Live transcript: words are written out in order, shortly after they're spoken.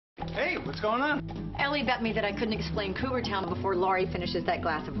Hey, what's going on? Ellie bet me that I couldn't explain Cougar Town before Laurie finishes that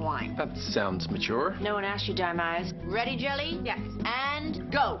glass of wine. That sounds mature. No one asked you, Dime Eyes. Ready, Jelly? Yes.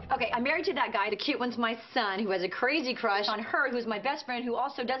 And go. Okay, I'm married to that guy. The cute one's my son, who has a crazy crush on her, who's my best friend, who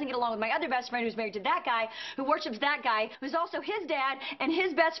also doesn't get along with my other best friend, who's married to that guy, who worships that guy, who's also his dad, and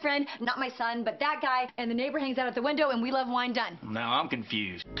his best friend, not my son, but that guy, and the neighbor hangs out at the window, and we love wine. Done. Now I'm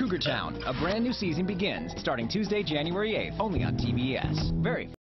confused. Cougar Town, a brand new season begins starting Tuesday, January 8th, only on TBS. Very